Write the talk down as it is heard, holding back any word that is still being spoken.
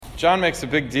John makes a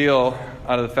big deal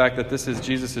out of the fact that this is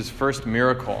Jesus' first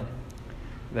miracle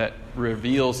that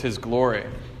reveals his glory.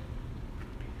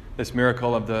 This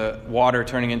miracle of the water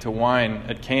turning into wine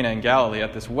at Cana in Galilee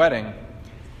at this wedding.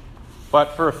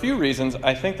 But for a few reasons,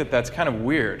 I think that that's kind of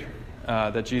weird,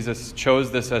 that Jesus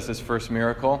chose this as his first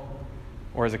miracle,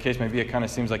 or as the case may be, it kind of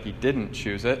seems like he didn't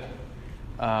choose it.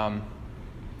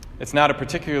 It's not a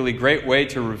particularly great way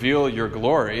to reveal your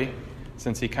glory,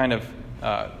 since he kind of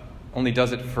only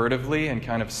does it furtively and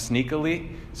kind of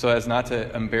sneakily, so as not to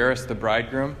embarrass the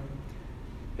bridegroom.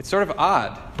 It's sort of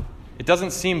odd. It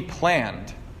doesn't seem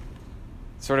planned.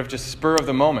 It's sort of just spur of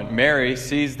the moment. Mary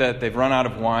sees that they've run out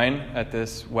of wine at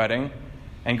this wedding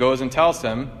and goes and tells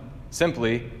them,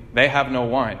 simply, they have no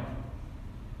wine.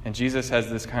 And Jesus has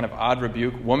this kind of odd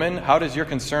rebuke. Woman, how does your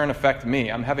concern affect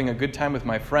me? I'm having a good time with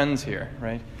my friends here,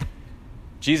 right?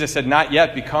 Jesus had not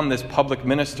yet become this public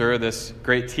minister, this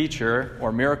great teacher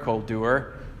or miracle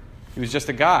doer. He was just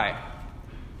a guy.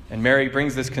 And Mary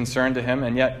brings this concern to him,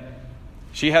 and yet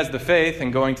she has the faith in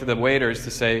going to the waiters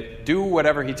to say, do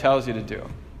whatever he tells you to do.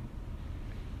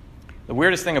 The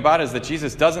weirdest thing about it is that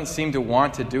Jesus doesn't seem to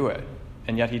want to do it,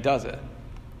 and yet he does it.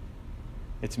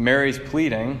 It's Mary's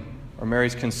pleading, or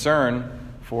Mary's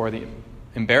concern for the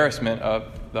embarrassment of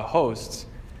the hosts,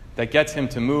 that gets him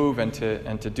to move and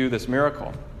to do this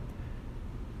miracle.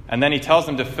 And then he tells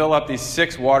them to fill up these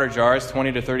 6 water jars,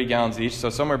 20 to 30 gallons each, so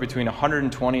somewhere between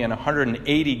 120 and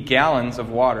 180 gallons of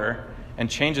water, and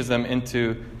changes them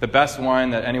into the best wine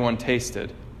that anyone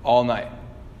tasted all night.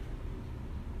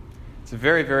 It's a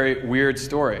very, very weird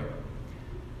story.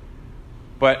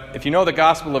 But if you know the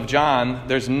Gospel of John,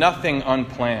 there's nothing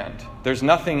unplanned. There's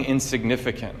nothing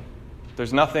insignificant.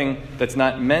 There's nothing that's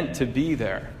not meant to be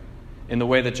there in the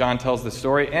way that John tells the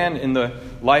story and in the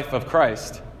life of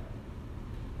Christ.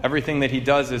 Everything that he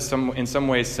does is in some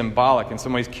ways symbolic, in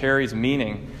some ways carries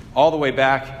meaning, all the way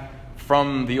back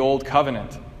from the Old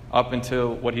Covenant up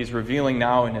until what he's revealing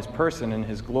now in his person, in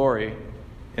his glory,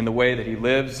 in the way that he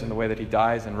lives, in the way that he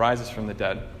dies and rises from the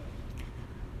dead.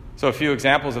 So a few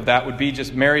examples of that would be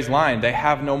just Mary's line, they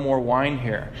have no more wine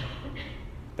here.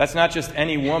 That's not just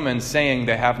any woman saying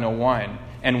they have no wine.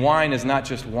 And wine is not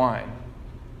just wine.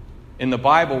 In the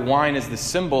Bible, wine is the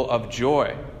symbol of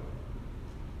joy.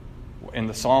 In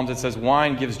the Psalms, it says,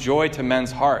 wine gives joy to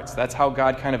men's hearts. That's how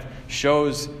God kind of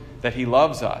shows that he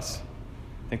loves us.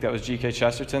 I think that was G.K.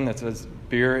 Chesterton that says,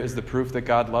 beer is the proof that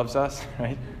God loves us,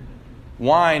 right?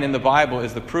 Wine in the Bible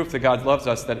is the proof that God loves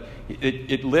us, that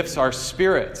it lifts our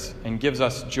spirits and gives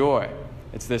us joy.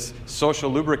 It's this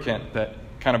social lubricant that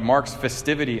kind of marks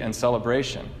festivity and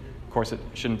celebration. Of course, it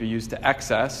shouldn't be used to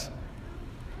excess,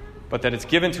 but that it's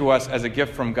given to us as a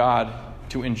gift from God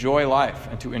to enjoy life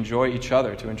and to enjoy each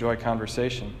other, to enjoy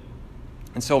conversation.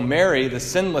 And so Mary, the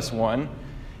sinless one,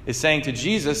 is saying to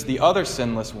Jesus, the other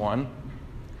sinless one,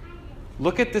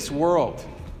 look at this world.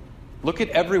 Look at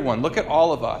everyone. Look at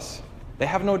all of us. They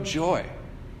have no joy.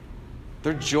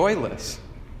 They're joyless.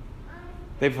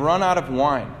 They've run out of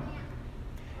wine.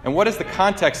 And what is the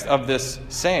context of this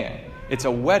saying? It's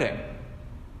a wedding.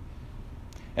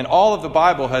 And all of the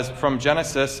Bible has, from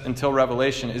Genesis until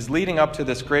Revelation, is leading up to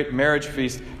this great marriage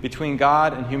feast between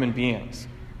God and human beings.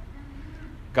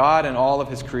 God and all of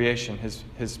his creation,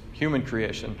 his human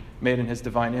creation, made in his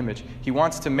divine image. He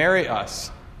wants to marry us,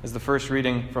 as the first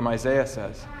reading from Isaiah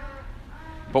says.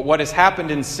 But what has happened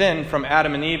in sin from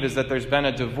Adam and Eve is that there's been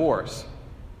a divorce.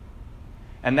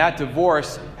 And that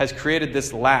divorce has created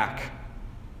this lack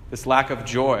of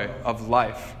joy, of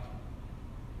life.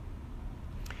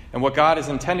 And what God is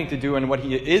intending to do and what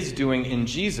he is doing in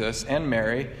Jesus and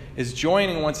Mary is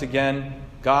joining once again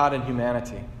God and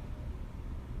humanity.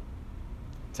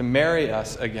 To marry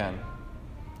us again.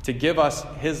 To give us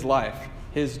his life,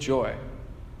 his joy.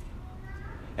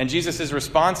 And Jesus'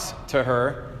 response to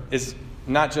her is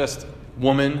not just,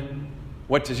 woman,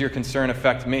 what does your concern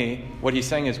affect me? What he's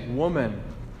saying is, woman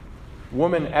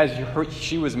as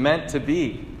she was meant to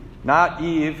be. Not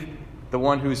Eve, the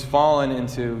one who's fallen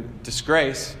into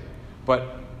disgrace,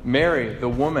 but Mary, the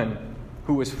woman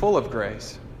who is full of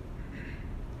grace,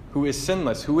 who is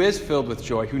sinless, who is filled with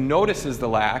joy, who notices the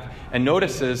lack and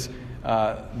notices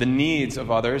the needs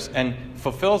of others and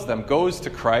fulfills them, goes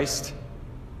to Christ,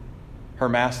 her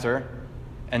master,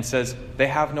 and says, they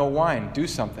have no wine, do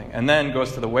something. And then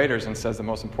goes to the waiters and says the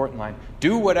most important line,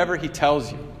 do whatever he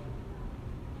tells you.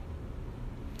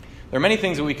 There are many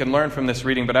things that we can learn from this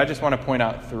reading, but I just want to point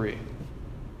out 3.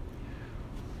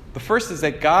 The first is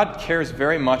that God cares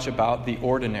very much about the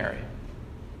ordinary.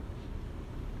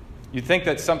 You'd think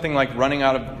that something like running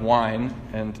out of wine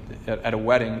and at a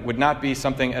wedding would not be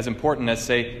something as important as,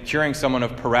 say, curing someone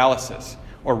of paralysis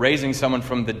or raising someone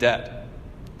from the dead.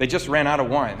 They just ran out of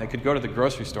wine. They could go to the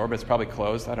grocery store, but it's probably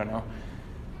closed. I don't know.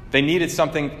 They needed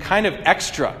something kind of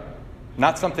extra,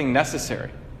 not something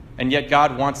necessary. And yet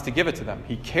God wants to give it to them.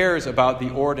 He cares about the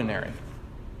ordinary.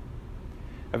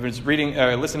 I was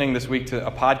listening this week to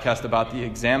a podcast about the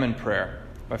Examen Prayer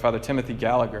by Father Timothy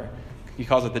Gallagher. He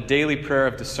calls it the daily prayer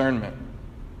of discernment.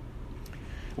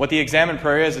 What the Examen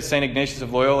Prayer is St. Ignatius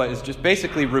of Loyola, is just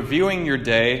basically reviewing your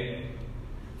day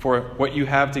for what you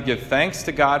have to give thanks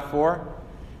to God for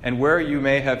and where you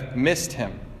may have missed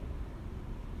Him,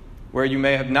 where you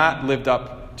may have not lived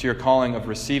up to your calling of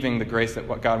receiving the grace that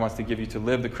what God wants to give you to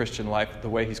live the Christian life the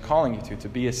way He's calling you to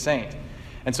be a saint.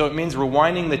 And so it means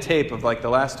rewinding the tape of like the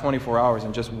last 24 hours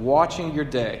and just watching your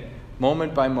day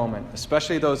moment by moment,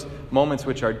 especially those moments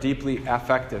which are deeply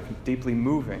affective, deeply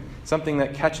moving, something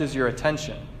that catches your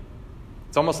attention.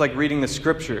 It's almost like reading the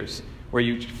Scriptures, where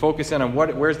you focus in on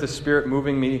where's the Spirit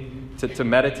moving me to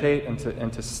meditate and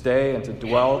to stay and to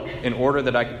dwell in order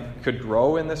that I could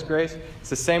grow in this grace. It's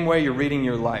the same way you're reading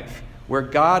your life, where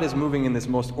God is moving in this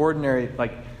most ordinary,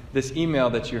 like this email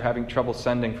that you're having trouble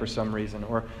sending for some reason,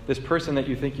 or this person that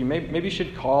you think you maybe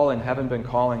should call and haven't been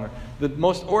calling, or the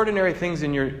most ordinary things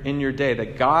in your day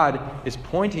that God is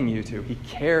pointing you to. He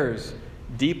cares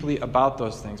deeply about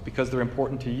those things because they're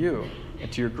important to you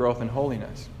and to your growth in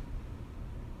holiness.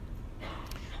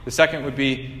 The second would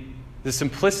be the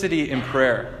simplicity in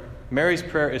prayer. Mary's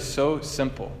prayer is so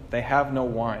simple. They have no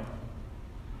wine.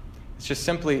 It's just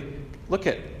simply,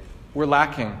 we're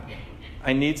lacking.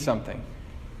 I need something.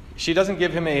 She doesn't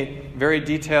give him a very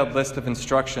detailed list of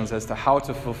instructions as to how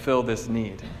to fulfill this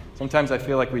need. Sometimes I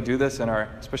feel like we do this in our,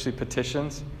 especially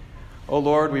petitions. Oh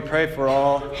Lord, we pray for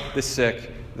all the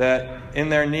sick, that in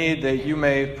their need that you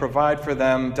may provide for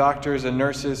them doctors and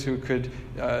nurses who could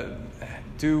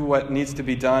do what needs to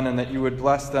be done, and that you would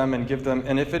bless them and give them,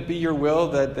 and if it be your will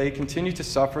that they continue to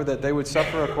suffer, that they would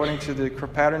suffer according to the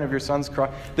pattern of your Son's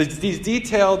cross. These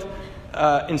detailed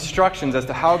instructions as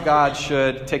to how God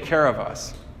should take care of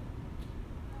us.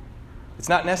 It's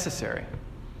not necessary.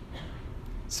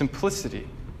 Simplicity. In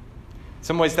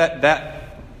some ways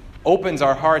that opens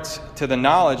our hearts to the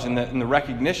knowledge and the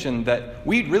recognition that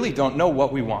we really don't know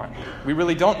what we want. We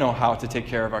really don't know how to take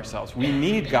care of ourselves. We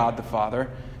need God the Father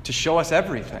to show us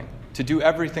everything, to do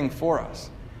everything for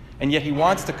us. And yet He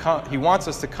wants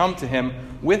us to come to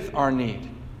Him with our need,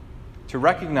 to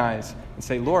recognize and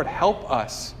say, Lord, help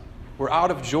us. We're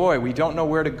out of joy. We don't know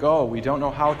where to go. We don't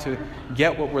know how to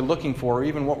get what we're looking for, or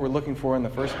even what we're looking for in the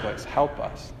first place. Help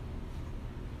us.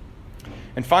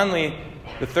 And finally,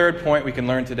 the third point we can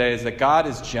learn today is that God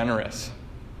is generous.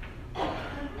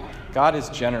 God is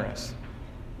generous.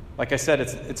 Like I said,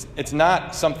 it's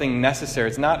not something necessary.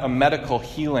 It's not a medical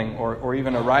healing or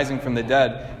even a rising from the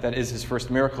dead that is His first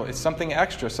miracle. It's something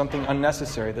extra, something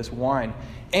unnecessary, this wine.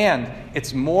 And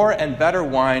it's more and better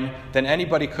wine than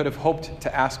anybody could have hoped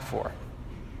to ask for.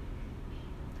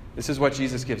 This is what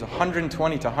Jesus gives,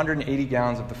 120 to 180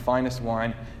 gallons of the finest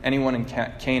wine anyone in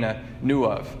Cana knew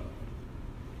of.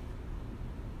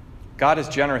 God is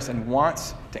generous and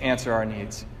wants to answer our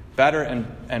needs better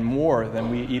and more than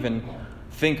we even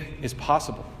think is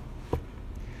possible.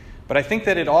 But I think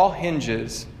that it all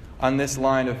hinges on this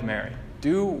line of Mary.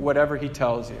 Do whatever He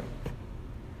tells you.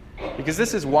 Because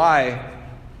this is why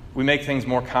we make things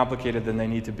more complicated than they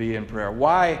need to be in prayer.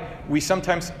 Why we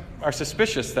sometimes are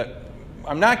suspicious that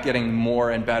I'm not getting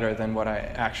more and better than what I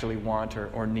actually want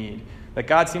or need. That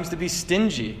God seems to be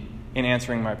stingy in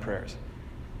answering my prayers.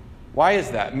 Why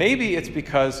is that? Maybe it's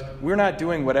because we're not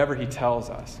doing whatever He tells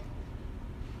us.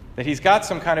 That He's got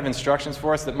some kind of instructions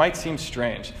for us that might seem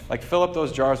strange, like fill up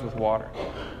those jars with water.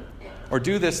 Or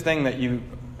do this thing that you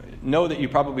know that you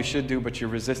probably should do, but you're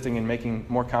resisting and making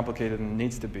more complicated than it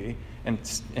needs to be, and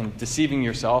deceiving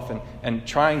yourself and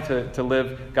trying to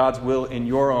live God's will in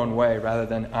your own way rather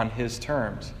than on His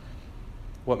terms.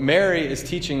 What Mary is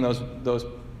teaching those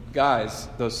guys,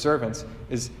 those servants,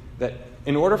 is that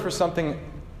in order for something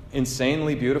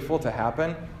insanely beautiful to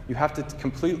happen, you have to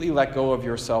completely let go of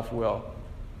your self-will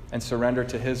and surrender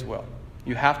to His will.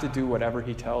 You have to do whatever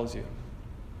He tells you.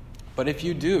 But if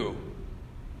you do,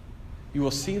 you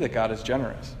will see that God is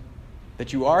generous,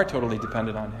 that you are totally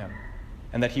dependent on Him,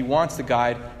 and that He wants to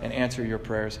guide and answer your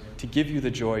prayers to give you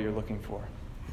the joy you're looking for.